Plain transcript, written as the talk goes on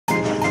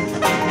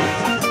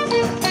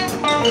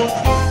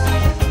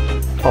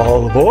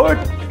All aboard!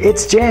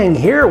 It's Jang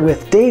here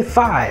with day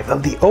 5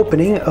 of the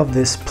opening of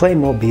this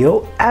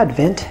Playmobil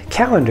Advent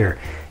Calendar.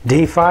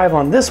 Day 5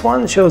 on this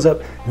one shows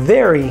up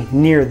very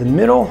near the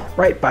middle,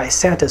 right by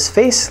Santa's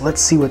face.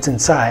 Let's see what's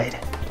inside.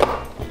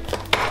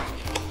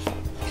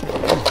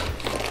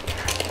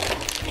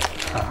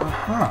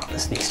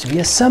 This needs to be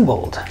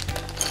assembled.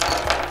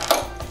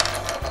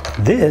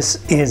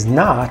 This is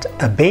not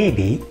a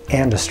baby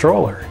and a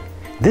stroller.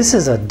 This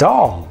is a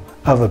doll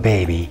of a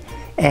baby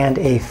and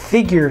a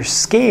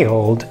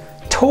figure-scaled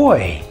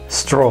toy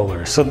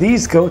stroller. So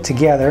these go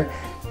together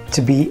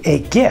to be a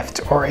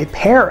gift or a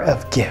pair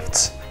of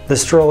gifts. The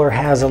stroller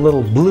has a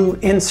little blue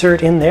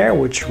insert in there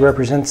which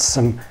represents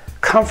some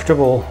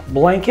comfortable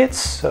blankets,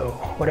 so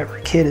whatever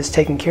kid is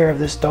taking care of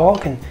this doll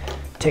can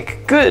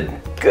take good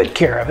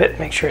care of it.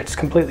 Make sure it's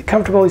completely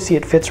comfortable. You see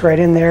it fits right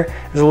in there.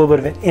 There's a little bit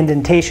of an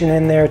indentation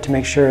in there to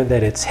make sure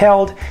that it's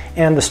held,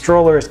 and the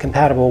stroller is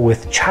compatible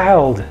with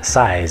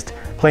child-sized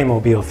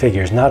Playmobil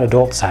figures, not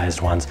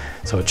adult-sized ones.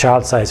 So a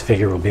child-sized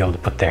figure will be able to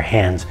put their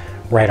hands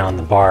right on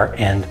the bar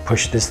and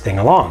push this thing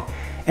along.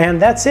 And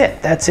that's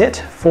it. That's it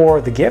for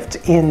the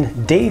gift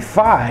in day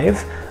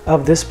 5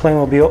 of this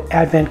Playmobil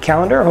Advent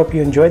Calendar. I hope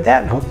you enjoyed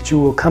that and hope that you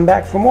will come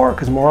back for more,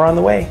 because more are on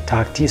the way.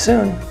 Talk to you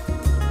soon.